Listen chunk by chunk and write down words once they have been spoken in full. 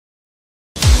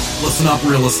Listen up,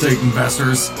 real estate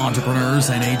investors, entrepreneurs,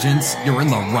 and agents. You're in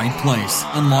the right place.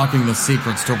 Unlocking the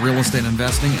secrets to real estate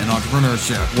investing and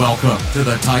entrepreneurship. Welcome to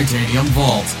the Titanium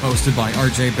Vault, hosted by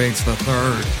RJ Bates III.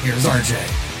 Here's RJ.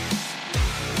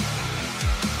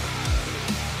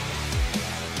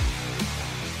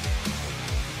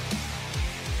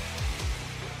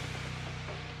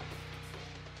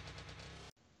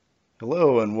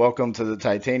 Hello and welcome to the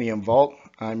Titanium Vault.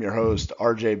 I'm your host,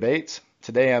 RJ Bates.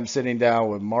 Today I'm sitting down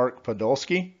with Mark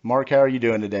Podolsky. Mark, how are you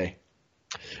doing today?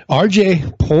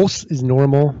 RJ, pulse is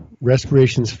normal,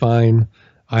 respiration's fine.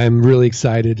 I'm really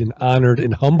excited and honored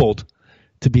and humbled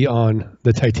to be on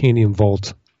the Titanium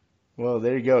Vault. Well,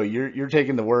 there you go. You're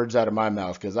taking the words out of my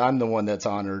mouth because I'm the one that's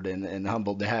honored and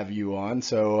humbled to have you on.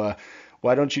 So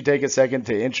why don't you take a second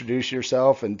to introduce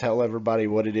yourself and tell everybody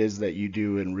what it is that you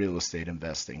do in real estate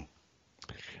investing?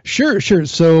 Sure.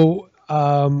 So,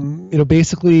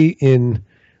 basically in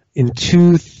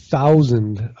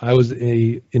 2000, I was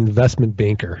a investment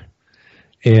banker,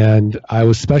 and I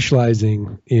was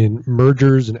specializing in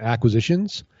mergers and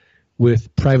acquisitions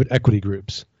with private equity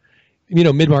groups.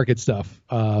 Mid-market stuff,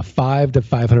 5 to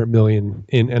 500 million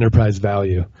in enterprise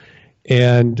value.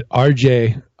 And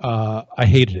RJ, I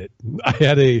hated it. I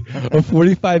had a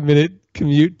 45-minute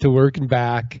commute to work and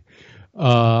back.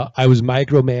 I was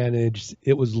micromanaged.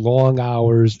 It was long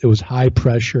hours. It was high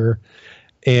pressure,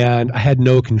 and I had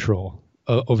no control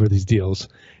over these deals.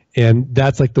 And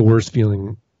that's like the worst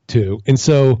feeling too. And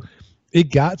so it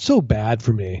got so bad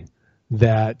for me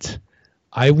that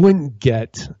I wouldn't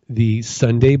get the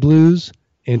Sunday blues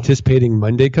anticipating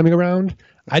Monday coming around.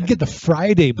 I'd get the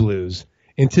Friday blues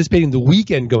anticipating the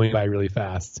weekend going by really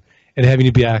fast and having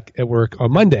to be back at work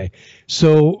on Monday.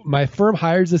 So my firm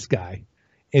hires this guy.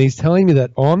 And he's telling me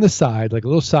that on the side, like a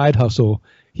little side hustle,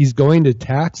 he's going to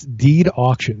tax deed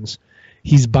auctions.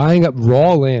 He's buying up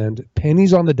raw land,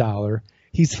 pennies on the dollar.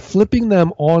 He's flipping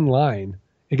them online.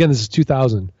 Again, this is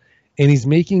 2000. And he's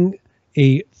making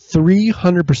a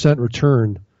 300%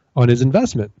 return on his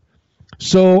investment.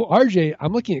 So, RJ,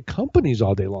 I'm looking at companies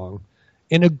all day long.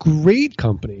 And a great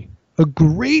company has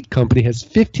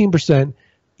 15%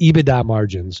 EBITDA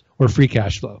margins or free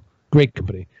cash flow. Great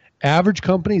company. Average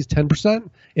company is 10%,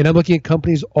 and I'm looking at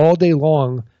companies all day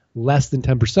long less than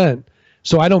 10%.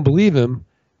 So I don't believe him,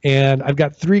 and I've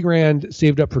got $3,000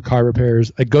 saved up for car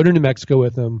repairs. I go to New Mexico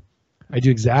with him. I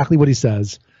do exactly what he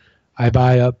says. I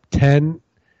buy up 10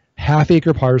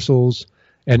 half-acre parcels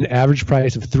at an average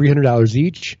price of $300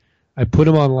 each. I put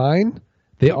them online.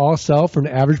 They all sell for an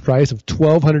average price of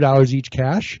 $1,200 each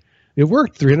cash. It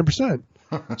worked 300%.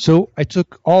 So I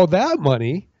took all that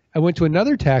money. I went to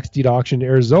another tax deed auction in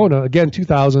Arizona, again,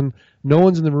 2000. No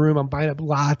one's in the room. I'm buying up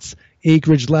lots,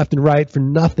 acreage left and right for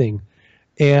nothing.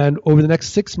 And over the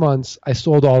next 6 months, I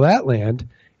sold all that land,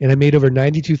 and I made over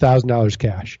 $92,000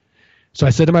 cash. So I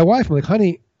said to my wife, I'm like,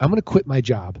 honey, I'm going to quit my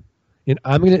job, and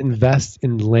I'm going to invest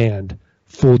in land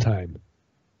full time.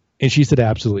 And she said,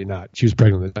 absolutely not. She was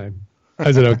pregnant at the time.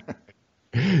 I said,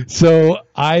 okay. So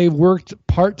I worked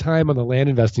part-time on the land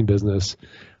investing business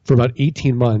for about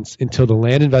 18 months until the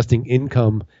land investing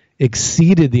income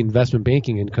exceeded the investment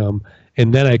banking income,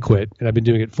 and then I quit, and I've been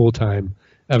doing it full-time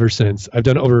ever since. I've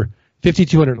done over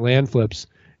 5,200 land flips,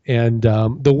 and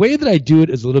the way that I do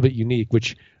it is a little bit unique,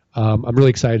 which I'm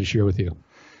really excited to share with you.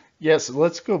 Yes,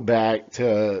 let's go back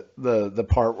to the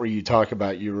part where you talk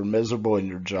about you were miserable in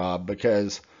your job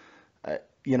because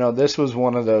this was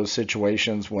one of those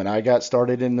situations when I got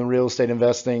started in the real estate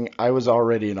investing. I was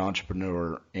already an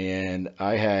entrepreneur and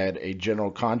I had a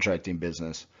general contracting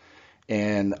business.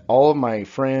 And all of my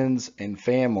friends and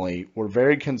family were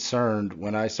very concerned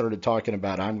when I started talking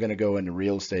about I'm going to go into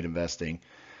real estate investing.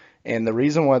 And the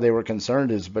reason why they were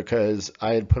concerned is because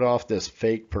I had put off this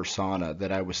fake persona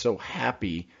that I was so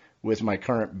happy with my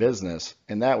current business.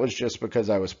 And that was just because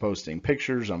I was posting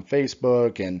pictures on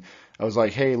Facebook and I was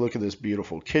like, hey, look at this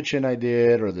beautiful kitchen I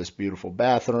did or this beautiful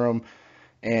bathroom.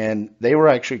 And they were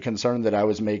actually concerned that I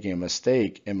was making a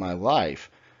mistake in my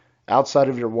life. Outside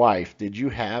of your wife, did you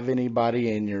have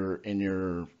anybody in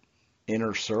your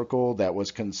inner circle that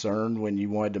was concerned when you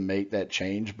wanted to make that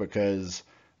change because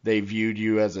they viewed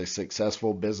you as a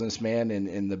successful businessman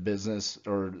in the business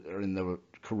or in the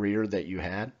career that you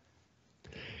had?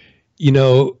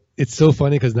 It's so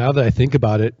funny because now that I think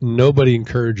about it, nobody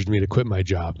encouraged me to quit my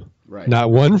job. Right.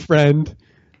 Not one friend.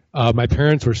 My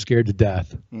parents were scared to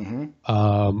death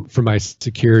for my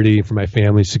security, for my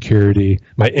family's security.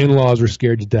 My in-laws were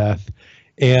scared to death.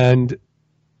 And,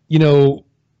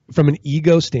 from an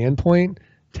ego standpoint,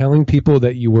 telling people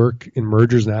that you work in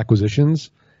mergers and acquisitions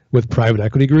with private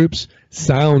equity groups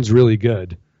sounds really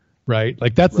good, right?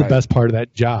 Like that's the best part of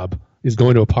that job. is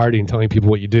going to a party and telling people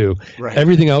what you do. Right.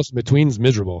 Everything else in between is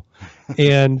miserable.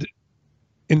 and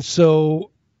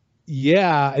so,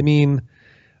 yeah, I mean,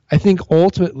 I think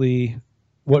ultimately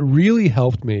what really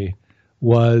helped me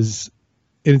was,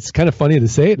 and it's kind of funny to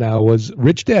say it now, was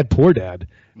Rich Dad, Poor Dad.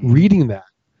 Reading that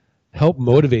helped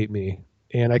motivate me.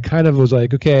 And I kind of was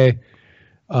like, okay,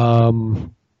 I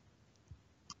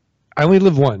only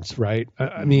live once, right?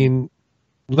 I mean,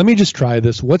 let me just try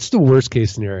this. What's the worst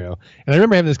case scenario? And I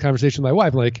remember having this conversation with my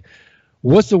wife, like,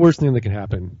 what's the worst thing that can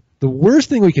happen? The worst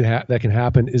thing that can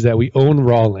happen is that we own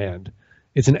raw land.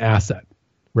 It's an asset,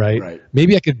 right?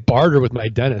 Maybe I could barter with my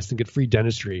dentist and get free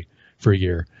dentistry for a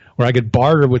year, or I could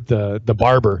barter with the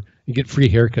barber and get free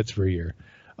haircuts for a year.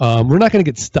 We're not going to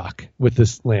get stuck with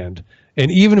this land.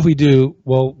 And even if we do,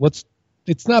 well,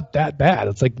 it's not that bad.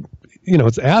 It's like,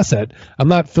 it's an asset. I'm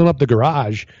not filling up the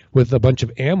garage with a bunch of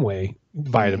Amway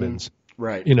vitamins,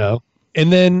 right?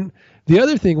 And then the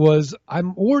other thing was,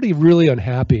 I'm already really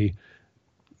unhappy,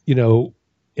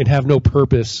 and have no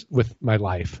purpose with my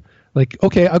life. Like,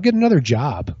 okay, I'll get another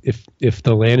job if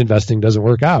the land investing doesn't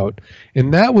work out.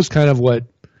 And that was kind of what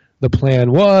the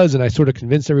plan was. And I sort of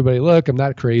convinced everybody, look, I'm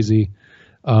not crazy.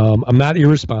 I'm not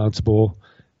irresponsible.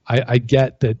 I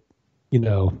get that,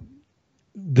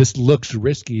 this looks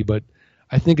risky, but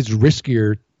I think it's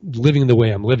riskier living the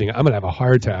way I'm living. I'm going to have a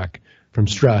heart attack from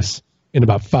stress in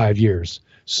about 5 years.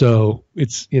 So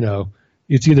it's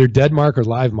either dead mark or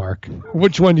live mark.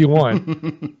 Which one do you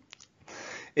want?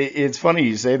 It's funny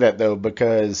you say that, though,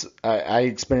 because I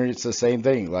experienced the same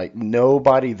thing. Like,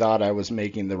 nobody thought I was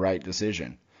making the right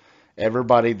decision.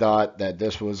 Everybody thought that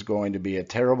this was going to be a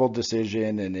terrible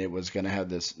decision and it was going to have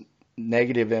this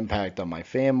negative impact on my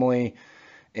family.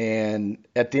 And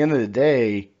at the end of the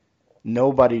day,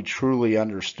 nobody truly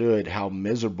understood how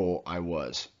miserable I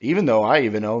was. Even though I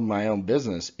even owned my own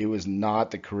business, it was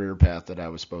not the career path that I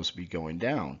was supposed to be going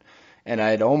down. And I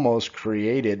had almost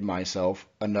created myself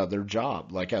another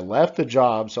job. Like, I left the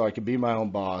job so I could be my own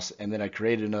boss, and then I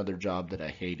created another job that I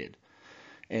hated.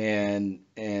 And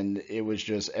it was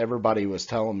just, everybody was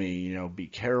telling me, be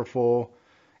careful.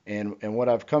 And what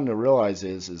I've come to realize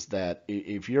is that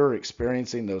if you're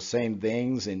experiencing those same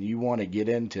things and you want to get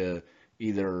into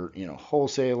either,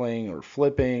 wholesaling or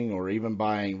flipping or even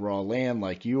buying raw land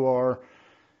like you are,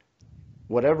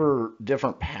 whatever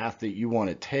different path that you want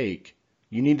to take,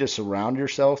 you need to surround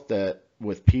yourself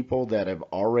with people that have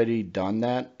already done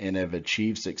that and have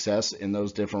achieved success in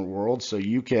those different worlds, so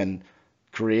you can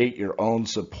create your own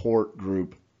support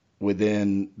group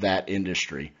within that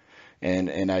industry.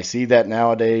 And I see that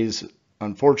nowadays.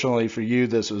 Unfortunately for you,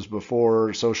 this was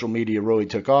before social media really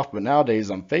took off, but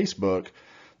nowadays on Facebook,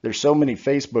 there's so many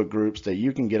Facebook groups that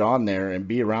you can get on there and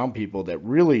be around people that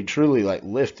really truly like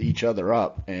lift each other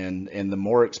up. And the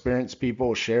more experienced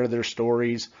people share their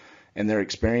stories and their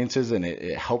experiences, and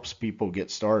it helps people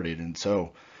get started. And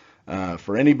so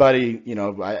for anybody,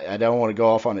 I don't want to go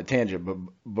off on a tangent, but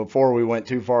before we went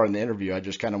too far in the interview, I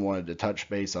just kind of wanted to touch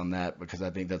base on that because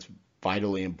I think that's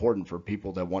vitally important for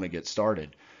people that want to get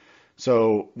started.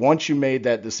 So once you made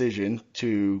that decision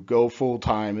to go full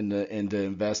time into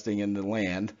investing in the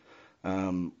land,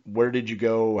 where did you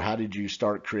go? How did you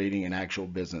start creating an actual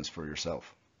business for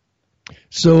yourself?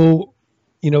 So,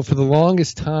 for the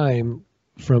longest time,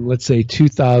 from let's say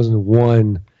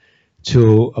 2001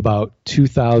 to about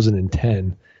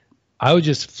 2010, I was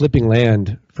just flipping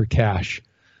land for cash.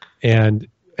 And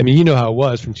I mean, you know how it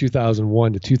was from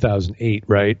 2001 to 2008,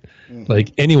 right? Mm-hmm.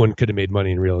 Like, anyone could have made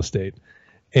money in real estate.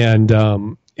 And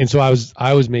so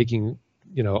I was making,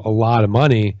 a lot of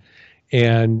money.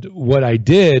 And what I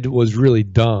did was really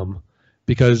dumb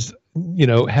because,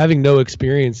 having no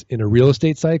experience in a real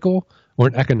estate cycle or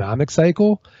an economic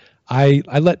cycle, I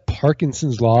let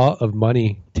Parkinson's law of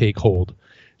money take hold.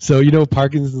 So,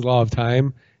 Parkinson's law of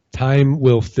time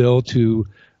will fill to,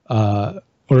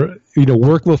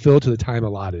 work will fill to the time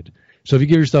allotted. So if you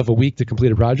give yourself a week to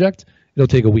complete a project, it'll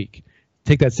take a week.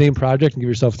 Take that same project and give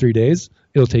yourself 3 days,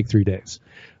 it'll take 3 days.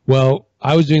 Well,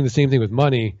 I was doing the same thing with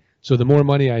money. So the more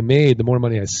money I made, the more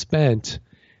money I spent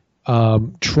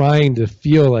trying to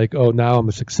feel like, oh, now I'm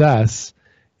a success.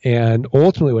 And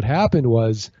ultimately what happened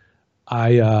was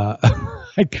I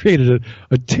created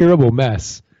a terrible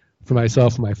mess for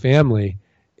myself and my family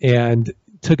and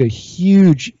took a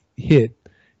huge hit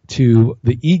to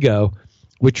the ego,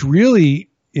 which really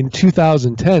in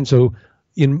 2010, so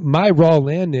in my raw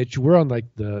land niche, we're on like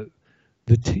the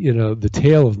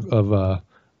tail of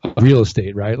real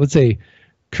estate, right? Let's say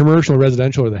commercial and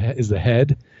residential is the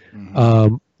head.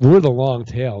 Mm-hmm. We're the long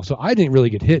tail. So I didn't really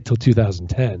get hit till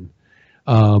 2010.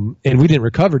 And we didn't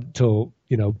recover till,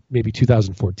 maybe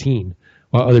 2014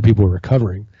 while other people were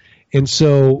recovering. And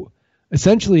so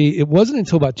essentially it wasn't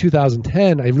until about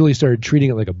 2010 I really started treating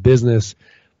it like a business,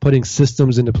 putting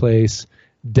systems into place,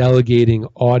 delegating,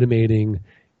 automating,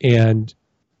 and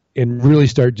really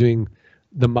start doing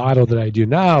the model that I do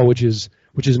now, which is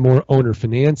more owner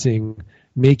financing,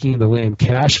 making the land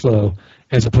cash flow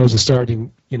as opposed to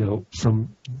starting,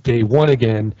 from day one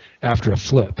again after a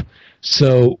flip.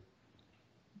 So,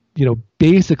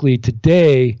 basically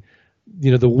today,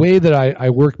 the way that I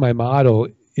work my model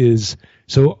is,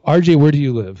 so RJ, where do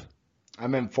you live?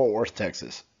 I'm in Fort Worth,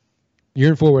 Texas. You're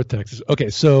in Fort Worth, Texas. Okay,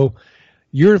 so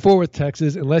you're in Fort Worth,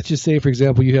 Texas, and let's just say, for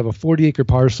example, you have a 40-acre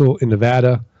parcel in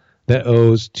Nevada that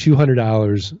owes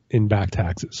 $200 in back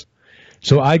taxes.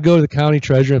 So I go to the county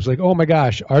treasurer and it's like, oh my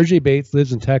gosh, RJ Bates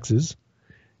lives in Texas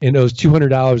and owes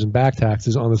 $200 in back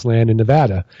taxes on this land in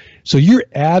Nevada. So you're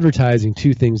advertising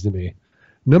two things to me.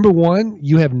 Number one,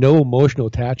 you have no emotional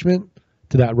attachment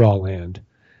to that raw land,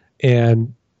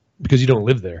 and because you don't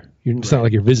live there. It's not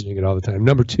like you're visiting it all the time.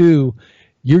 Number two,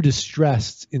 you're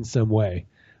distressed in some way.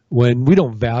 When we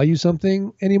don't value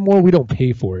something anymore, we don't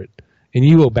pay for it, and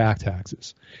you owe back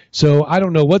taxes. So I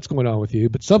don't know what's going on with you,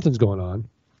 but something's going on.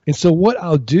 And so what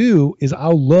I'll do is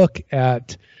I'll look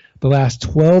at the last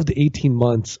 12 to 18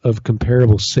 months of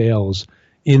comparable sales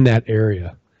in that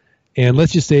area. And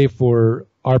let's just say for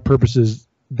our purposes,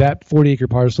 that 40-acre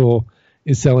parcel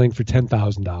is selling for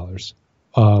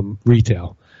 $10,000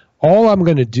 retail. All I'm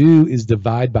going to do is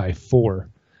divide by 4.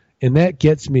 And that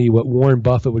gets me what Warren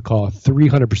Buffett would call a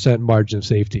 300% margin of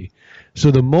safety. So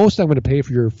the most I'm going to pay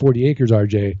for your 40 acres,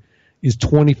 RJ, is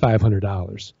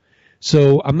 $2,500.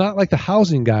 So I'm not like the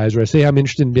housing guys where I say I'm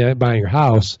interested in buying your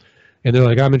house, and they're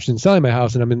like, I'm interested in selling my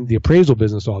house, and I'm in the appraisal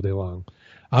business all day long.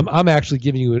 I'm actually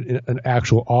giving you an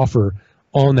actual offer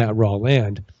on that raw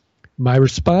land. My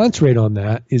response rate on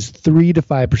that is 3 to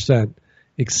 5%,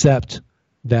 except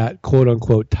that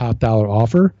quote-unquote top dollar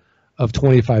offer of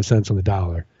 25 cents on the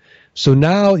dollar. So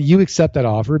now you accept that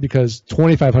offer because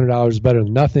 $2,500 is better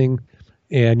than nothing,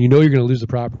 and you're going to lose the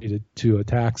property to a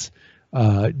tax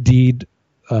deed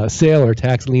sale or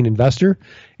tax lien investor.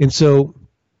 And so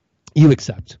you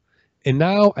accept. And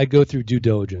now I go through due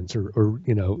diligence or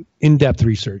in-depth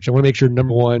research. I want to make sure,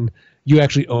 number one, you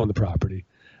actually own the property.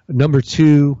 Number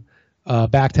two,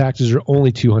 back taxes are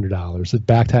only $200. The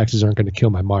back taxes aren't going to kill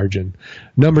my margin.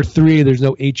 Number three, there's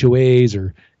no HOAs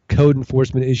or code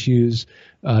enforcement issues.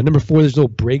 Number four, there's no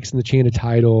breaks in the chain of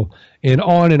title, and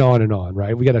on and on and on,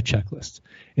 right? We got a checklist.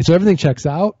 And so everything checks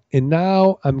out, and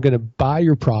now I'm going to buy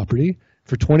your property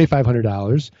for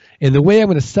 $2,500. And the way I'm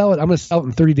going to sell it, I'm going to sell it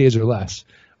in 30 days or less.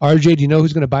 RJ, do you know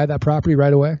who's going to buy that property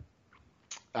right away?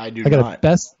 I got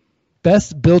a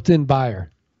best built-in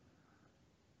buyer.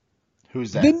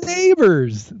 Who's that? The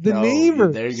neighbors. The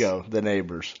neighbors. There you go. The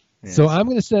neighbors. Yes. So I'm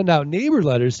going to send out neighbor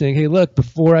letters saying, hey, look,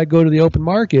 before I go to the open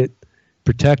market,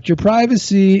 protect your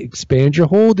privacy, expand your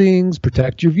holdings,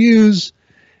 protect your views.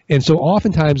 And so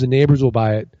oftentimes the neighbors will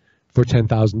buy it for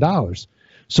 $10,000.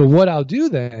 So what I'll do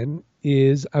then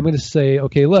is I'm going to say,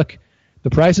 okay, look, the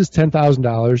price is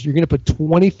 $10,000. You're going to put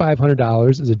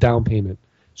 $2,500 as a down payment.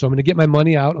 So I'm going to get my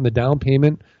money out on the down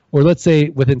payment, or let's say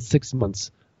within 6 months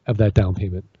of that down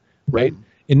payment, right?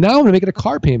 And now I'm going to make it a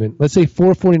car payment. Let's say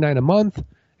 $449 a month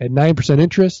at 9%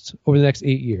 interest over the next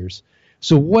 8 years.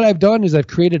 So what I've done is I've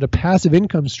created a passive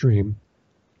income stream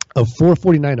of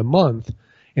 $449 a month,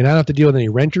 and I don't have to deal with any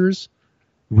renters,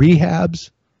 rehabs,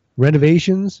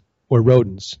 renovations, or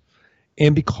rodents.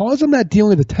 And because I'm not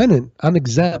dealing with a tenant, I'm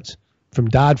exempt from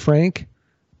Dodd-Frank,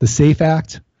 the SAFE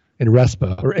Act, and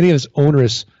RESPA, or any of this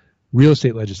onerous real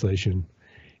estate legislation.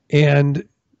 And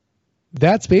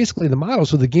that's basically the model.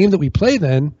 So the game that we play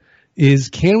then is,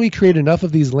 can we create enough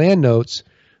of these land notes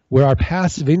where our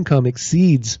passive income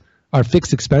exceeds our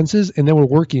fixed expenses, and then we're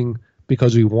working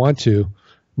because we want to,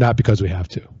 not because we have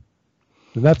to.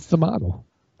 And that's the model.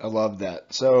 I love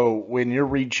that. So when you're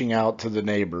reaching out to the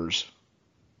neighbors,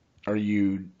 are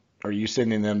you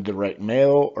sending them direct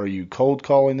mail? Are you cold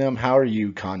calling them? How are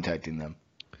you contacting them?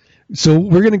 So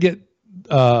we're going to get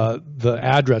the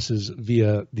addresses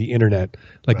via the internet,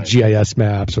 like right. GIS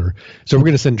maps, so we're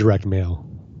going to send direct mail.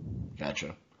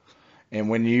 Gotcha. And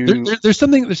when you there's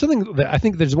something that I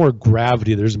think there's more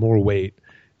gravity, there's more weight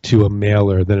to a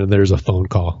mailer than there's a phone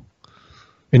call,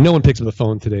 and no one picks up the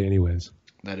phone today, anyways.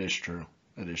 That is true.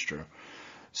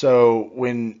 So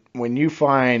when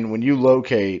you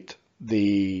locate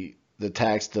the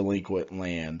tax delinquent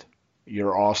land,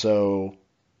 you're also,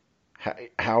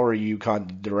 how are you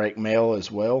direct mail as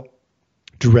well?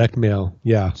 Direct mail,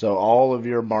 yeah. So all of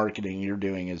your marketing you're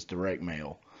doing is direct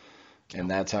mail, and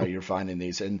that's how you're finding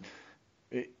these. And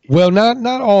well,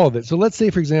 not all of it. So let's say,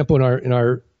 for example, in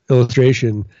our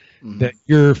illustration, that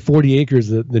your 40 acres,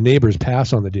 the neighbors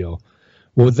pass on the deal.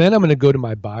 Well, then I'm going to go to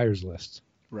my buyers list.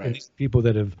 Right. And these people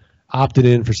that have opted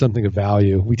in for something of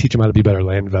value, we teach them how to be better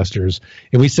land investors,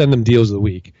 and we send them deals of the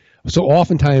week. So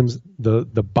oftentimes the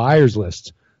buyers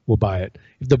list will buy it.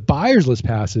 If the buyers list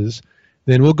passes,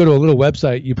 then we'll go to a little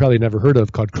website you probably never heard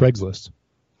of called Craigslist,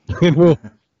 and we'll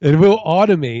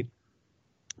automate.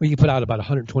 We can put out about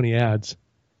 120 ads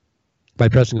by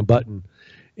pressing a button,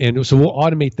 and so we'll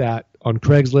automate that on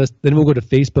Craigslist. Then we'll go to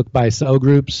Facebook buy sell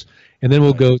groups, and then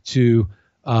we'll go to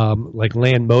like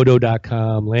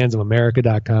landmodo.com,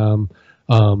 landsofamerica.com.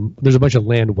 There's a bunch of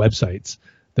land websites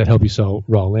that help you sell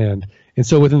raw land. And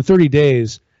so within 30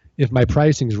 days, if my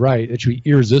pricing's right, it should be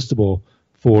irresistible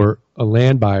for a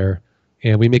land buyer,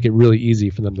 and we make it really easy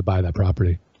for them to buy that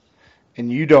property.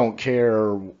 And you don't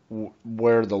care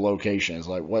where the location is,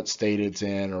 like what state it's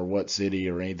in or what city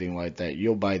or anything like that.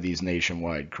 You'll buy these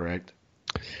nationwide, correct?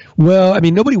 Well, I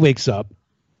mean, nobody wakes up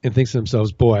and thinks to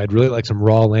themselves, boy, I'd really like some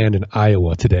raw land in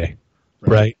Iowa today,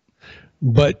 right?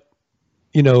 But,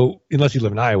 you know, unless you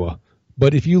live in Iowa.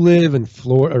 But if you live in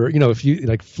Florida, or, you know, if you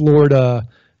like Florida,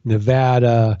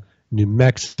 Nevada, New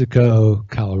Mexico,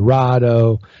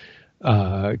 Colorado,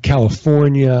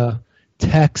 California,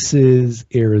 Texas,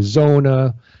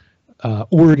 Arizona,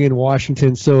 Oregon,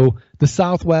 Washington. So the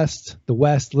Southwest, the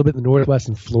West, a little bit in the Northwest,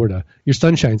 and Florida, your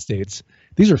sunshine states.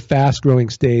 These are fast-growing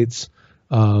states.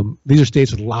 These are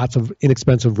states with lots of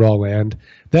inexpensive raw land.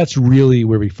 That's really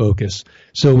where we focus.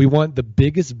 So we want the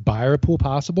biggest buyer pool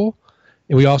possible,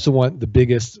 and we also want the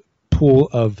biggest pool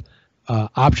of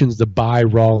options to buy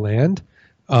raw land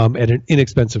at an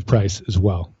inexpensive price as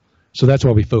well. So that's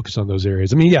why we focus on those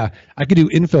areas. I mean, yeah, I could do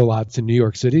infill lots in New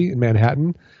York City, in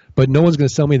Manhattan, but no one's going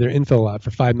to sell me their infill lot for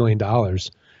 $5 million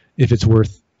if it's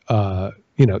worth, $10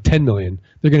 million.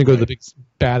 They're going to go to the big,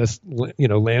 baddest,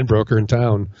 land broker in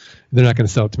town. They're not going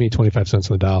to sell it to me 25 cents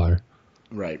on the dollar.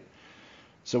 Right.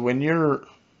 So when you're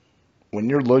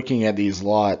looking at these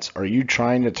lots, are you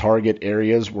trying to target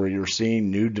areas where you're seeing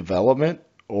new development,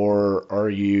 or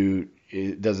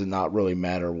does it not really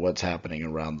matter what's happening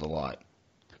around the lot?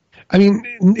 I mean,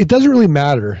 it doesn't really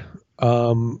matter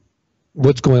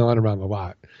what's going on around the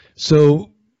lot.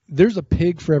 So there's a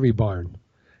pig for every barn.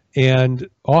 And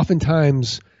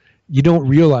oftentimes you don't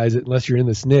realize it unless you're in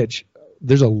this niche.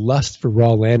 There's a lust for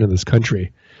raw land in this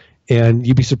country. And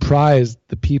you'd be surprised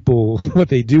the people, what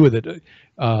they do with it,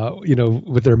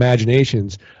 with their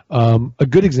imaginations. A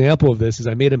good example of this is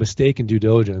I made a mistake in due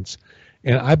diligence.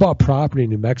 And I bought property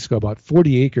in New Mexico, about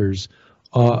 40 acres,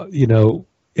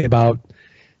 about,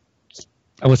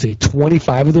 I would say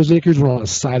 25 of those acres were on the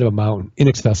side of a mountain,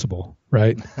 inaccessible,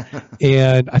 right?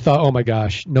 And I thought, oh my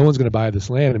gosh, no one's going to buy this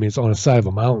land. I mean, it's on the side of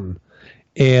a mountain,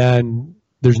 and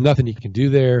there's nothing you can do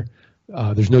there.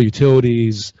 There's no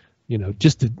utilities.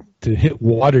 Just to hit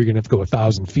water, you're going to have to go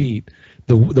 1,000 feet.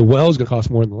 The well is going to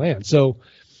cost more than the land. So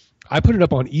I put it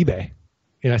up on eBay,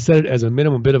 and I set it as a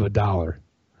minimum bid of $1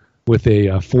 with a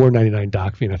 $4.99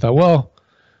 doc fee. And I thought, well,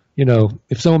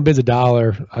 if someone bids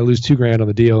 $1, I lose $2,000 on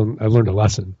the deal, and I learned a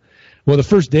lesson. Well, the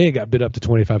first day it got bid up to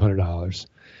 $2,500.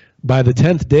 By the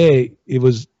 10th day, it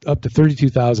was up to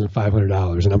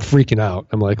 $32,500, and I'm freaking out.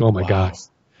 I'm like, oh my gosh,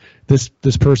 this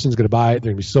person's going to buy it.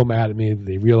 They're going to be so mad at me that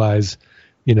they realize,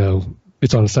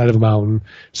 it's on the side of a mountain.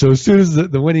 So as soon as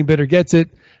the winning bidder gets it,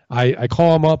 I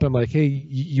call them up. I'm like, hey,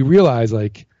 you realize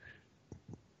like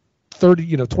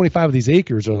 25 of these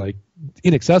acres are like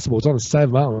inaccessible. It's on the side of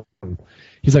a mountain.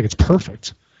 He's like, it's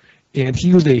perfect. And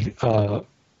he was a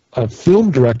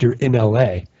film director in LA,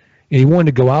 and he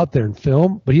wanted to go out there and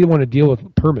film, but he didn't want to deal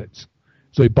with permits.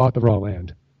 So he bought the raw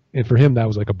land. And for him, that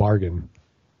was like a bargain.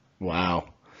 Wow.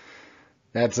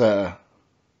 That's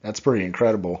pretty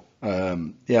incredible.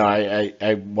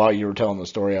 I while you were telling the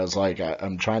story, I was like,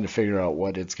 I'm trying to figure out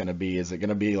what it's going to be. Is it going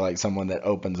to be like someone that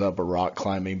opens up a rock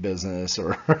climbing business,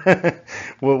 or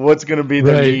what's going to be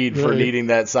the need for needing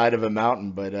that side of a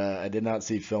mountain? But I did not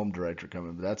see film director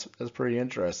coming. But that's pretty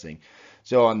interesting.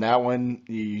 So on that one,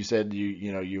 you said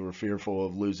you were fearful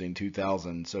of losing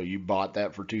 2,000. So you bought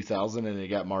that for 2,000, and it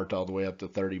got marked all the way up to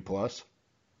 30 plus.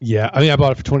 Yeah, I mean, I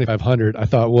bought it for 2,500. I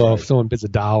thought, well, if someone bids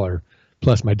 $1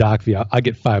 plus my doc fee, I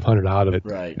get 500 out of it.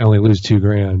 Right. I only lose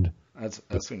 $2,000.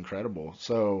 That's incredible.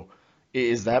 So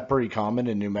is that pretty common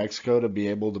in New Mexico to be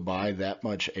able to buy that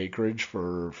much acreage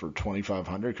for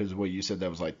 2,500? Because what you said, that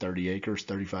was like 30 acres,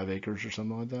 35 acres or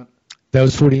something like that? That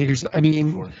was 40 acres. I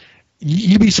mean,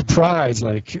 you'd be surprised.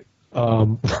 Like,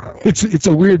 it's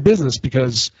a weird business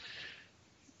because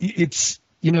it's,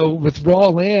 with raw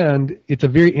land, it's a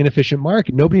very inefficient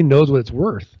market. Nobody knows what it's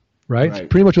worth. Right? It's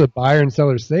pretty much what buyer and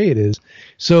seller say it is.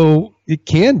 So it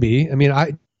can be. I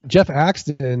mean, Jeff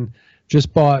Axton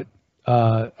just bought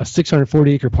a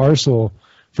 640 acre parcel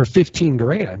for 15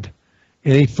 grand,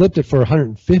 and he flipped it for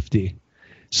 150.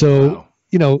 So,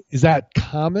 Wow. Is that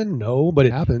common? No, but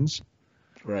it happens.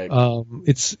 Right.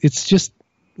 It's just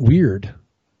weird.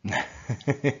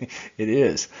 It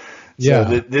is. Yeah.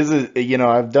 So this is,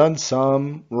 I've done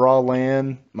some raw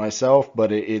land myself,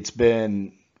 but it's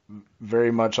been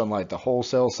very much on like the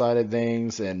wholesale side of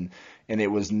things, and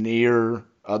it was near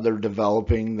other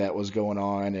developing that was going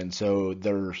on, and so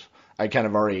I kind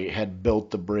of already had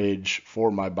built the bridge for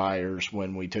my buyers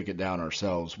when we took it down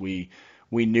ourselves. We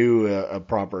knew a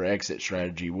proper exit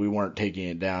strategy. We weren't taking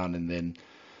it down and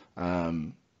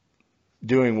then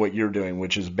doing what you're doing,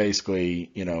 which is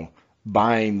basically,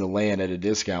 buying the land at a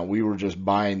discount. We were just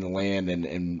buying the land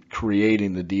and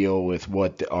creating the deal with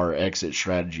what our exit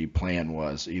strategy plan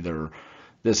was. Either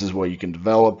this is what you can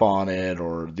develop on it,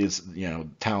 or this,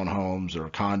 townhomes or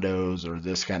condos, or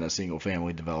this kind of single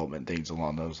family development, things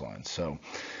along those lines. So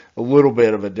a little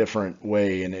bit of a different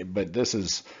way but this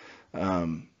is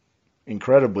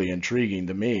incredibly intriguing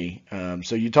to me.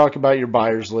 So you talk about your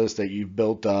buyers list that you've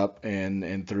built up,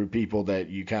 and through people that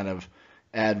you kind of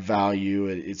add value.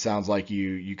 It sounds like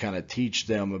you kind of teach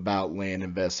them about land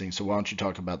investing. So why don't you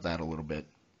talk about that a little bit?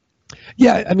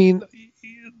 Yeah, I mean,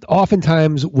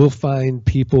 oftentimes we'll find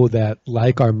people that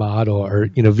like our model are,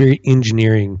 very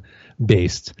engineering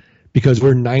based, because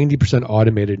we're 90%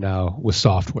 automated now with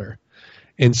software.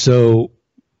 And so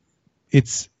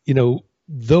it's,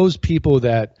 those people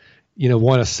that,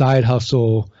 want a side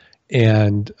hustle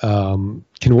and can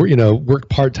work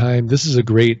part-time. This is a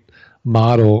great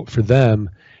model for them.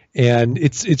 And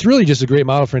it's really just a great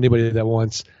model for anybody that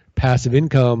wants passive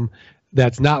income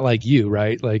that's not like you,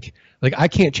 right? Like I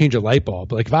can't change a light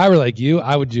bulb. Like if I were like you,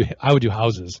 I would do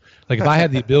houses. Like if I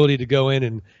had the ability to go in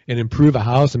and improve a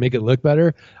house and make it look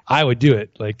better, I would do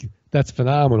it. Like that's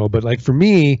phenomenal. But like for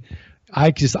me, I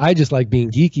just like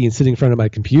being geeky and sitting in front of my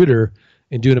computer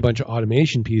and doing a bunch of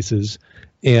automation pieces.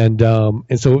 And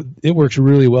so it works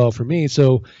really well for me.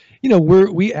 So,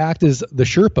 we act as the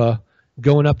Sherpa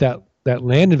going up that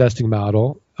land investing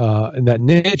model and that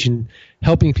niche, and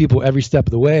helping people every step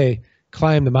of the way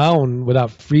climb the mountain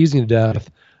without freezing to death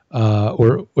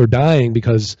or dying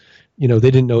because, they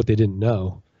didn't know what they didn't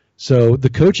know. So the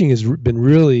coaching has been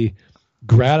really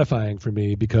gratifying for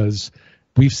me, because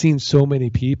we've seen so many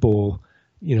people,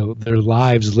 their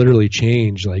lives literally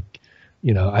change. Like,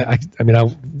 I mean, I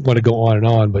want to go on and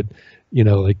on, but,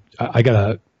 like I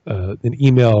got an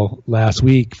email last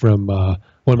week from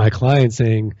one of my clients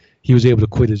saying he was able to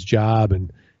quit his job,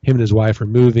 and him and his wife are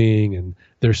moving, and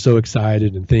they're so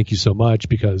excited, and thank you so much,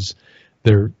 because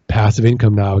their passive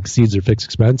income now exceeds their fixed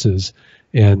expenses.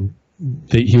 And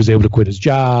he was able to quit his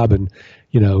job, and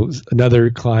another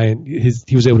client,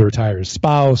 he was able to retire his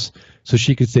spouse so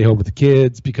she could stay home with the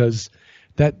kids, because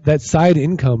that side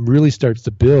income really starts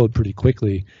to build pretty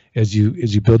quickly as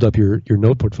you build up your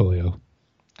note portfolio.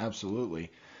 Absolutely.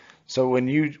 So when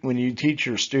you teach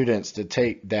your students to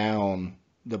take down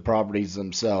the properties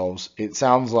themselves, it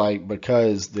sounds like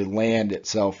because the land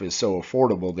itself is so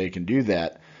affordable, they can do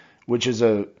that, which is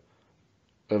a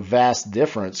vast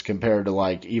difference compared to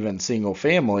like even single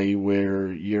family,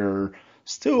 where you're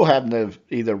still having to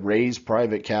either raise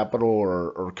private capital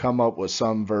or come up with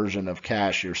some version of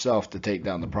cash yourself to take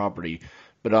down the property.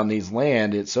 But on these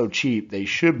land, it's so cheap, they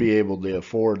should be able to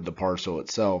afford the parcel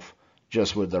itself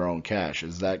just with their own cash.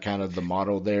 Is that kind of the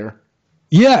model there?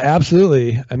 Yeah,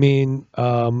 absolutely. I mean,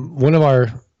 one of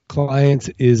our clients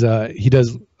is he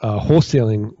does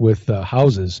wholesaling with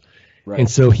houses. Right. And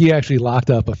so he actually locked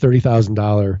up a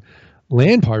 $30,000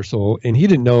 land parcel, and he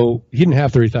didn't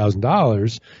have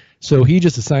 $30,000. So he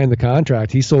just assigned the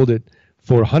contract. He sold it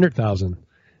for $100,000,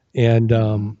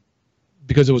 and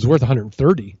because it was worth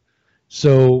 $130,000.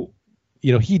 So,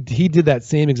 he did that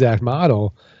same exact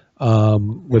model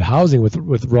with housing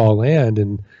with raw land,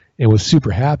 and was super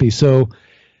happy. So,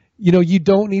 you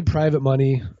don't need private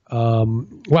money.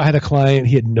 Well, I had a client,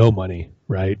 he had no money,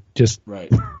 right? Just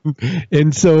right.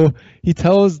 And so he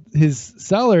tells his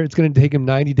seller it's going to take him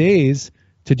 90 days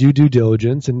to do due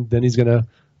diligence, and then he's going to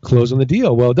close on the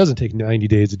deal. Well, it doesn't take 90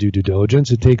 days to do due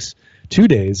diligence. It takes 2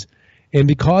 days. And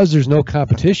because there's no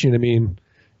competition, I mean,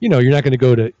 you're not going to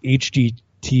go to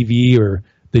HGTV or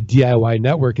the DIY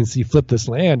network and see Flip This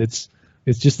Land. It's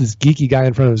just this geeky guy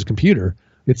in front of his computer.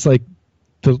 It's like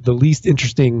the least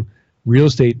interesting real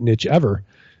estate niche ever.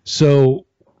 So,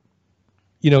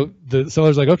 the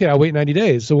seller's like, okay, I'll wait 90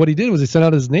 days. So what he did was he sent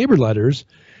out his neighbor letters,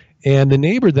 and the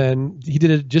neighbor he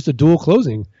did just a dual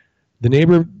closing. The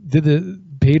neighbor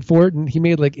paid for it, and he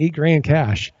made like $8,000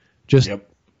 cash just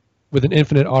with an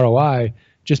infinite ROI,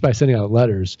 just by sending out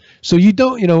letters. So you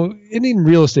don't, in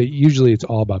real estate, usually it's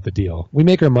all about the deal. We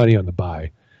make our money on the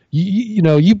buy.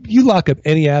 You lock up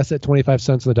any asset 25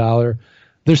 cents on the dollar,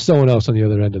 there's someone else on the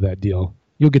other end of that deal.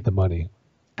 You'll get the money.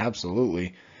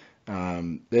 Absolutely.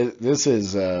 This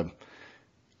is,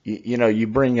 you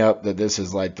bring up that this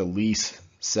is like the least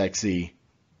sexy,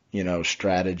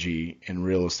 strategy in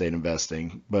real estate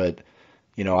investing. But,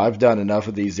 I've done enough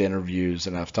of these interviews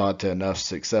and I've talked to enough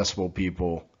successful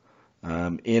people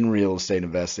in real estate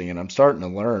investing, and I'm starting to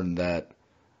learn that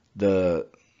the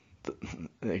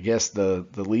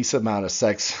least amount of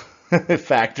sex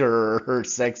factor or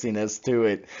sexiness to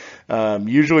it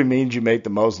usually means you make the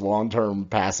most long-term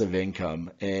passive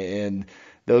income. And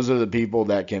those are the people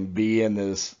that can be in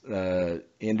this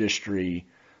industry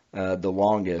the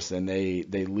longest, and they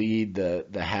lead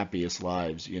the happiest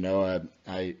lives.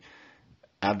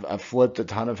 I've flipped a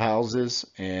ton of houses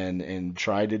and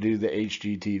tried to do the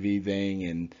HGTV thing,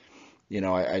 and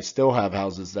I still have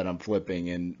houses that I'm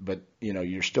flipping, but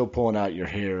you're still pulling out your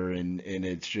hair, and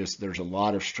it's just, there's a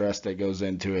lot of stress that goes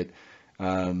into it.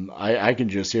 I can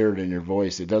just hear it in your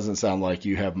voice. It doesn't sound like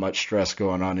you have much stress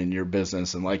going on in your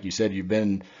business, and like you said, you've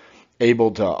been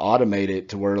able to automate it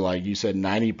to where, like you said,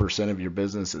 90% of your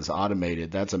business is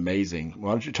automated. That's amazing.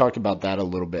 Why don't you talk about that a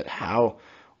little bit?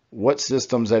 What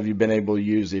systems have you been able to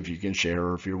use, if you can share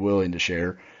or if you're willing to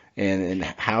share, and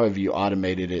how have you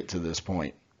automated it to this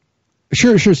point?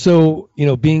 Sure. So,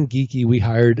 being geeky, we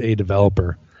hired a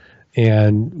developer,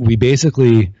 and we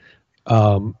basically,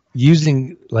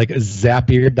 using like a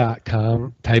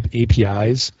Zapier.com type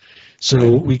APIs.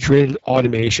 So we created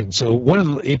automation. So one of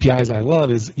the APIs I love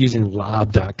is using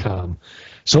Lob.com.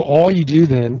 So all you do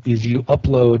then is you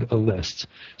upload a list.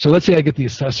 So let's say I get the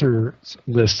assessor's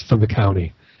list from the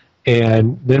county.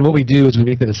 And then what we do is we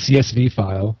make that a CSV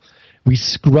file. We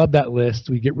scrub that list.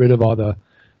 We get rid of all the,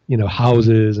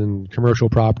 houses and commercial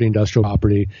property, industrial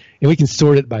property, and we can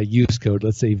sort it by use code.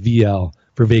 Let's say VL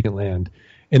for vacant land.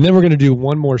 And then we're going to do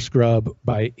one more scrub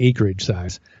by acreage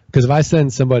size. Because if I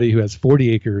send somebody who has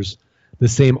 40 acres the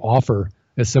same offer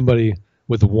as somebody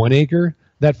with 1 acre,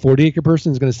 that 40-acre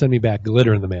person is going to send me back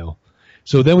glitter in the mail.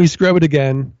 So then we scrub it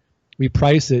again. We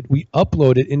price it. We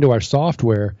upload it into our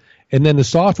software. And then the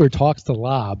software talks to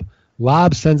Lob.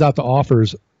 Lob sends out the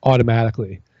offers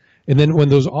automatically. And then when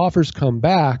those offers come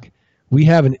back, we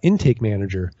have an intake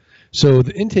manager. So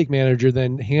the intake manager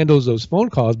then handles those phone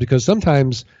calls, because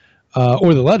sometimes,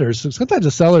 or the letters, so sometimes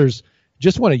the sellers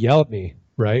just want to yell at me,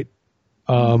 right?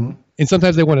 And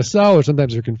sometimes they want to sell, or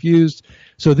sometimes they're confused.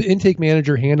 So the intake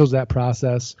manager handles that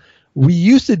process. We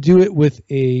used to do it with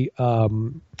a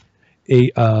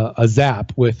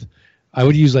Zap with, I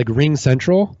would use like Ring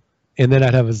Central, and then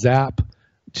I'd have a Zap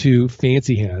to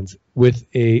Fancy Hands with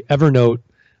a Evernote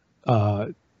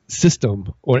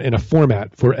system or in a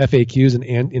format for FAQs,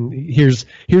 and here's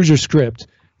your script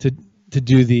to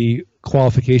do the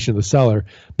qualification of the seller.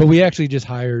 But we actually just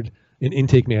hired an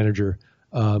intake manager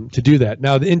to do that.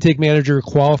 Now the intake manager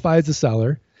qualifies the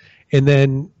seller, and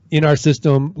then in our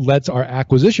system lets our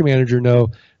acquisition manager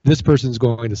know this person's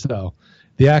going to sell.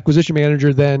 The acquisition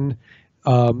manager then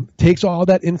takes all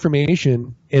that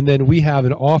information, and then we have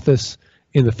an office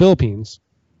in the Philippines,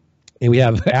 and we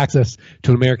have access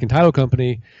to an American title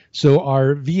company. So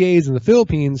our VAs in the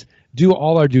Philippines do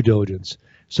all our due diligence.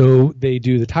 So they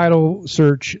do the title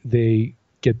search, they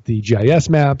get the GIS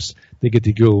maps, they get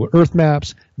the Google Earth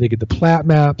maps, they get the plat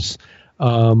maps,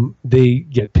 they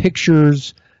get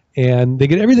pictures, and they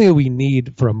get everything that we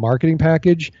need for a marketing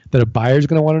package that a buyer is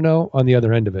going to want to know on the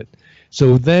other end of it.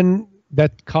 So then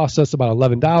that costs us about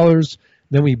 $11.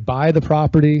 Then we buy the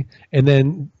property, and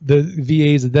then the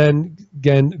VAs then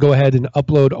again go ahead and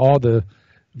upload all the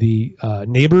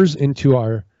neighbors into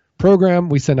our program.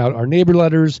 We send out our neighbor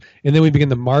letters, and then we begin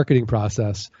the marketing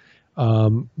process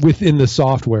within the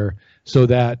software, so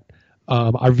that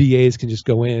our VAs can just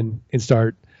go in and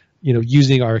start,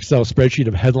 using our Excel spreadsheet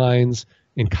of headlines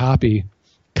and copy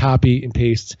and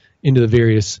paste into the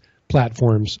various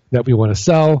platforms that we want to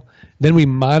sell. Then we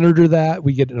monitor that.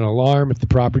 We get an alarm if the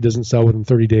property doesn't sell within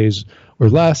 30 days or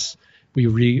less. We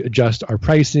readjust our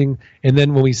pricing. And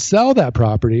then when we sell that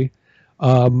property,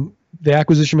 the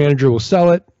acquisition manager will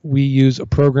sell it. We use a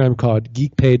program called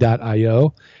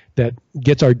geekpay.io that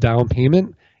gets our down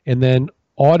payment and then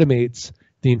automates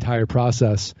the entire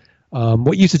process.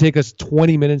 What used to take us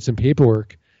 20 minutes in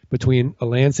paperwork between a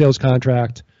land sales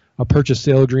contract, a purchase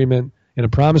sale agreement, and a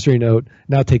promissory note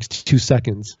now takes 2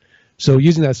 seconds. So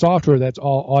using that software, that's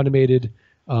all automated.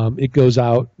 It goes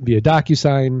out via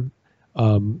DocuSign.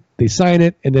 They sign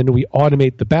it, and then we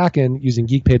automate the back end using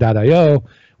geekpay.io,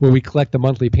 where we collect the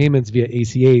monthly payments via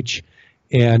ACH,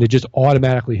 and it just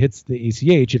automatically hits the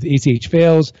ACH. If the ACH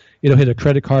fails, it'll hit a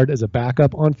credit card as a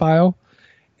backup on file.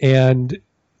 And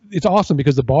it's awesome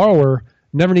because the borrower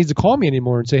never needs to call me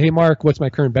anymore and say, hey, Mark, what's my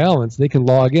current balance? They can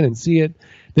log in and see it.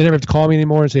 They never have to call me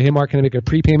anymore and say, hey, Mark, can I make a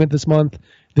prepayment this month?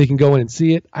 They can go in and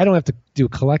see it. I don't have to do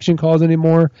collection calls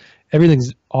anymore.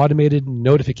 Everything's automated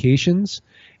notifications.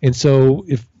 And so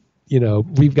if,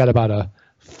 we've got about a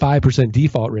 5%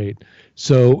 default rate.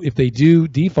 So if they do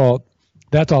default,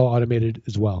 that's all automated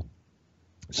as well.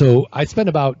 So I spend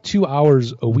about 2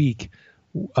 hours a week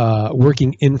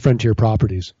working in Frontier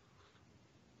Properties.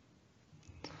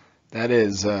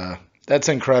 That's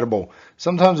incredible.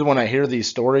 Sometimes when I hear these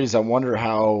stories, I wonder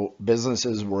how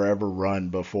businesses were ever run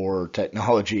before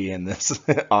technology and this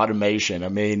automation. I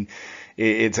mean,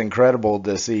 it's incredible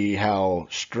to see how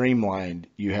streamlined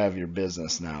you have your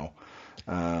business now.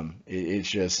 It's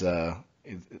just,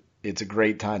 it's a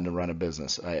great time to run a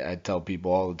business. I tell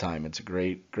people all the time, it's a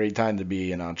great time to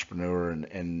be an entrepreneur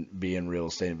and be in real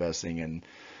estate investing, and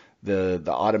the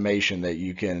automation that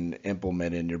you can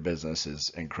implement in your business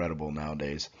is incredible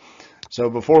nowadays. So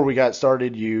before we got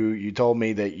started, you told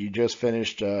me that you just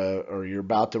finished or you're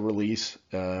about to release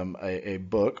a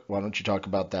book. Why don't you talk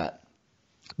about that?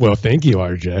 Well, thank you,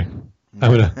 RJ.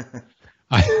 I'm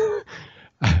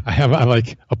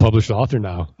like a published author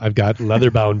now. I've got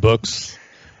leather-bound books.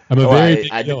 I'm a very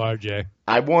big deal, RJ.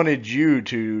 I wanted you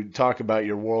to talk about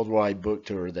your worldwide book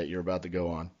tour that you're about to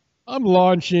go on. I'm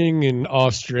launching in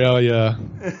Australia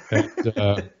at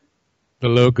the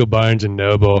local Barnes and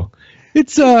Noble.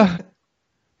 It's going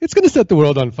to set the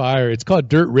world on fire. It's called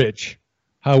Dirt Rich: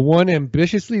 How One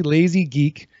Ambitiously Lazy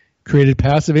Geek Created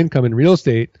Passive Income in Real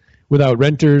Estate Without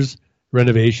Renters,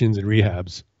 Renovations, and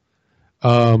Rehabs.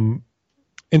 And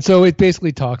so it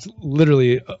basically talks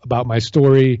literally about my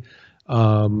story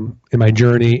and my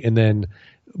journey, and then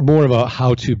more of a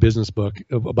how-to business book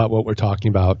about what we're talking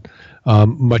about,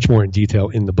 much more in detail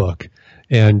in the book.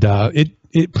 And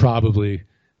it probably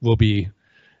will be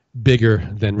bigger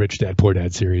than Rich Dad Poor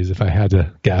Dad series, if I had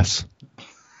to guess.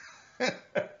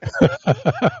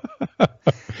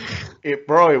 It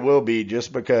probably will be,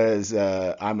 just because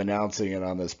I'm announcing it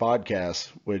on this podcast,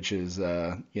 which is,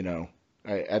 I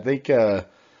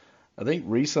think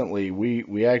recently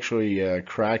we actually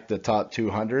cracked the top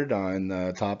 200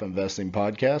 on top investing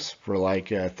podcasts for like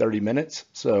 30 minutes.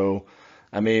 So,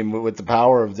 I mean, with the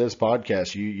power of this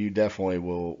podcast, you definitely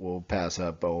will pass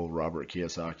up old Robert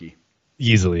Kiyosaki.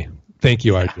 Easily. Thank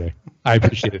you, RJ. I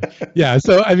appreciate it. Yeah.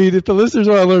 So, I mean, if the listeners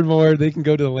want to learn more, they can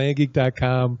go to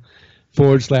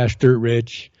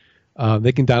landgeek.com/dirtrich.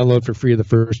 They can download for free the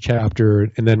first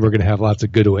chapter, and then we're going to have lots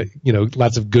of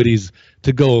goodies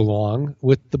to go along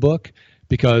with the book,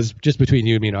 because just between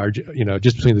you and me and RJ,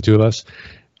 just between the two of us,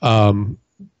 in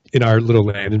our little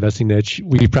land investing niche,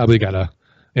 we probably got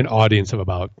an audience of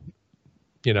about,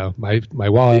 my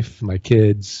wife, my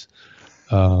kids,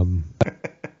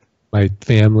 my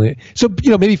family. So,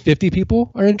 maybe 50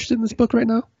 people are interested in this book right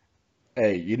now.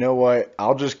 Hey, you know what?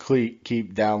 I'll just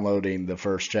keep downloading the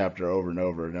first chapter over and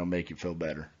over, and it'll make you feel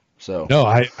better. So no,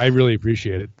 I really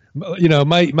appreciate it.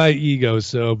 My ego is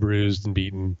so bruised and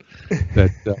beaten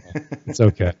that it's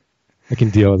okay. I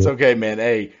can deal with it. It's okay, man.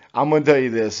 Hey, I'm going to tell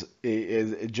you this.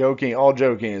 All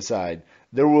joking aside,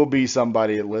 there will be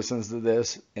somebody that listens to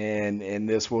this, and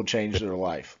this will change their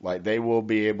life. Like, they will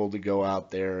be able to go out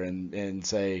there and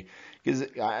say, because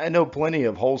I know plenty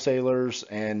of wholesalers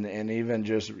and even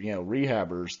just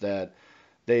rehabbers that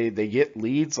they get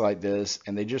leads like this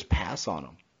and they just pass on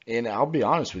them. And I'll be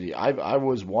honest with you, I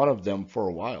was one of them for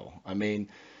a while. I mean,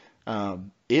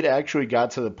 it actually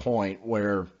got to the point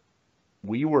where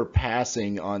we were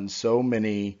passing on so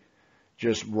many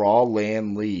just raw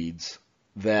land leads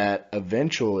that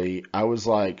eventually I was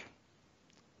like,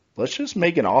 let's just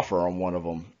make an offer on one of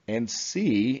them and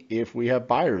see if we have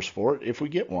buyers for it, if we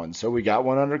get one. So we got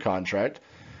one under contract,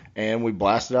 and we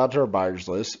blasted out to our buyers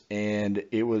list, and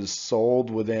it was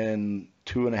sold within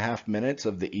 2.5 minutes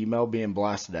of the email being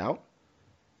blasted out.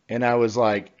 And I was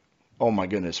like, oh my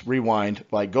goodness, rewind,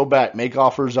 like go back, make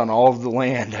offers on all of the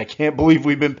land. I can't believe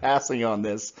we've been passing on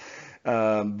this.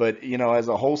 But, as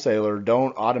a wholesaler,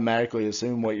 don't automatically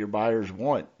assume what your buyers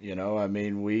want. I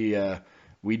mean, we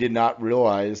did not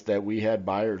realize that we had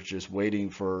buyers just waiting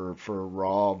for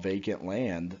raw vacant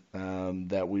land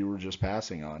that we were just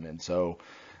passing on. And so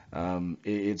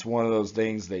it's one of those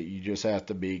things that you just have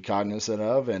to be cognizant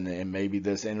of, and maybe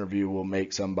this interview will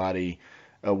make somebody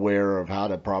aware of how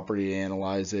to properly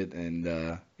analyze it and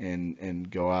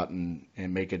go out and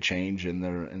make a change in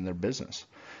their business.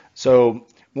 So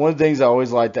one of the things I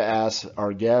always like to ask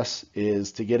our guests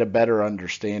is to get a better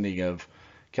understanding of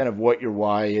kind of what your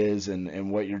why is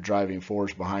and what your driving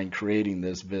force behind creating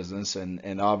this business.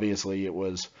 And obviously it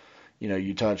was,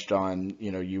 you touched on,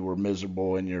 you were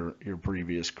miserable in your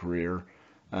previous career,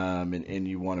 and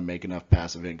you want to make enough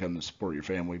passive income to support your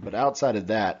family. But outside of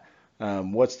that,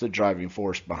 what's the driving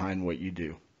force behind what you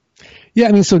do? Yeah,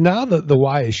 I mean, so now the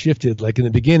why has shifted. Like in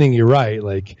the beginning, you're right.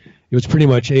 Like it was pretty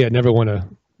much, hey, I never want to,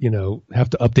 have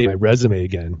to update my resume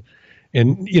again.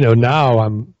 And, now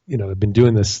I've been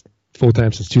doing this full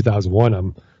time since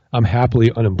 2001. I'm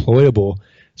happily unemployable.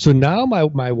 So now my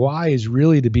why is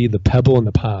really to be the pebble in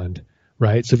the pond,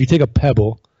 right? So if you take a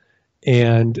pebble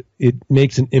and it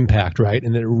makes an impact, right?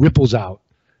 And then it ripples out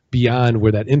beyond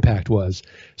where that impact was.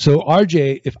 So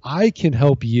RJ, if I can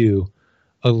help you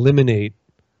eliminate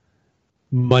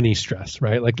money stress,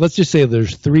 right? Like let's just say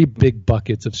there's 3 big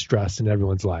buckets of stress in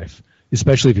everyone's life,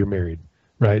 especially if you're married,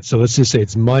 right? So let's just say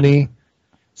it's money,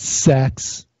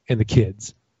 sex, and the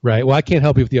kids, right? Well, I can't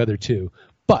help you with the other 2,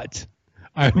 but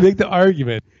I make the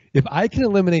argument, if I can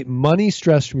eliminate money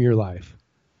stress from your life,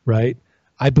 right?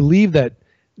 I believe that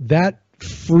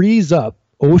frees up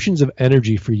oceans of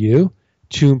energy for you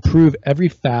to improve every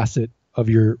facet of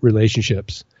your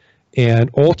relationships.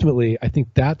 And ultimately, I think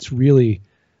that's really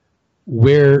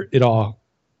where it all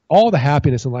the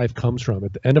happiness in life comes from.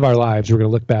 At the end of our lives, we're going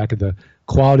to look back at the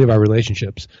quality of our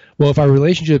relationships. Well, if our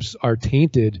relationships are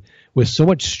tainted with so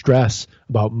much stress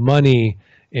about money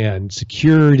and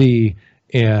security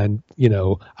and,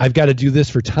 I've got to do this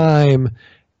for time,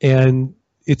 and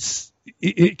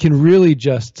it can really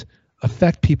just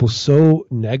affect people so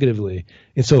negatively.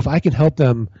 And so if I can help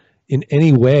them in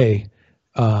any way,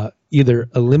 either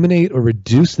eliminate or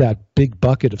reduce that big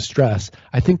bucket of stress,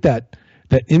 I think that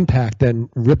impact then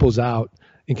ripples out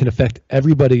and can affect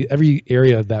everybody, every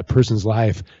area of that person's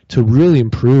life to really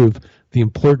improve the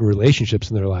important relationships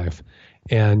in their life.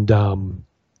 And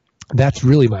that's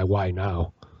really my why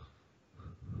now.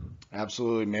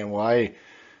 Absolutely, man. Well, I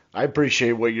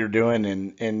appreciate what you're doing.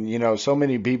 And so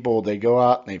many people, they go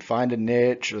out and they find a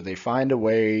niche or they find a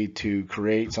way to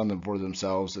create something for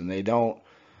themselves, and they don't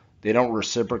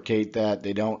reciprocate that.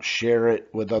 They don't share it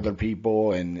with other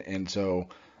people. And so,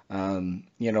 in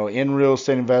real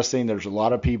estate investing, there's a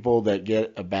lot of people that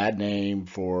get a bad name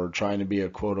for trying to be a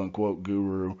quote unquote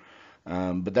guru.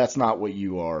 But that's not what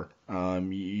you are.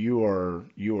 You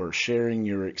are sharing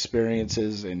your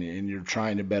experiences and you're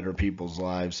trying to better people's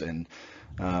lives. And,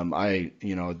 I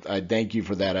thank you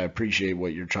for that. I appreciate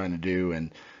what you're trying to do.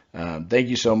 And, thank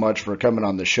you so much for coming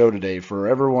on the show today. For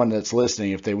everyone that's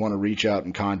listening, if they want to reach out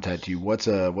and contact you, what's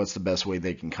the best way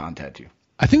they can contact you?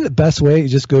 I think the best way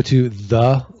is just go to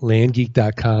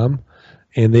thelandgeek.com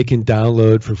and they can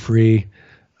download for free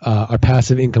our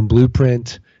passive income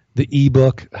blueprint, the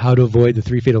ebook, How to Avoid the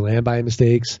 3 Fatal Land Buying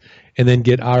Mistakes, and then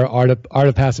get our Art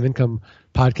of Passive Income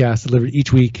podcast delivered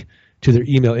each week to their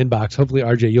email inbox. Hopefully,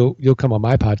 RJ, you'll come on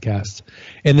my podcast.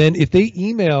 And then if they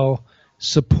email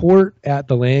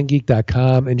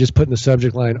support@thelandgeek.com and just put in the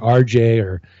subject line RJ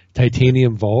or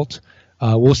Titanium Vault,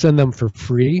 we'll send them for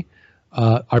free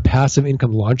our Passive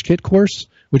Income Launch Kit course,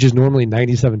 which is normally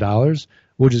 $97.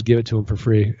 We'll just give it to them for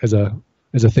free as a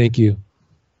thank you.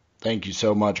 Thank you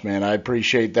so much, man. I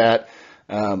appreciate that.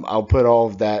 I'll put all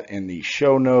of that in the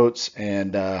show notes.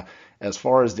 And as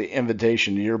far as the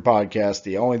invitation to your podcast,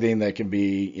 the only thing that can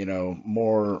be,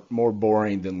 more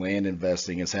boring than land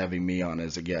investing is having me on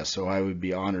as a guest. So I would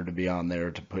be honored to be on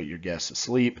there to put your guests to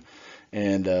sleep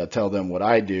and tell them what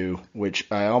I do, which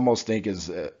I almost think is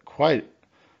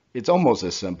it's almost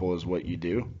as simple as what you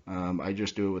do. I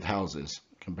just do it with houses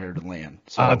compared to land.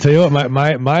 So I'll tell you what,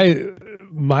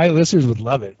 my listeners would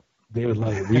love it. They would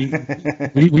love it.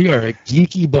 We are a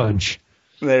geeky bunch.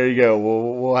 There you go.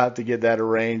 We'll have to get that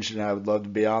arranged, and I would love to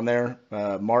be on there.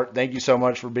 Mark, thank you so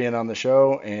much for being on the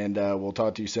show, and we'll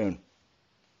talk to you soon.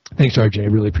 Thanks, RJ. I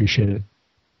really appreciate it.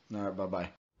 All right, bye-bye.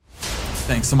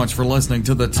 Thanks so much for listening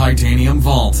to the Titanium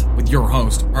Vault with your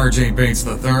host, RJ Bates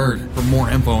III. For more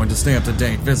info and to stay up to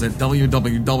date, visit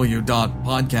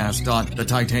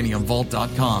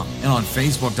www.podcast.thetitaniumvault.com and on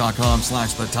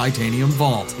facebook.com/The Titanium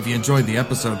Vault. If you enjoyed the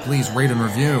episode, please rate and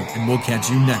review, and we'll catch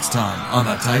you next time on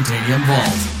the Titanium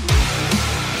Vault.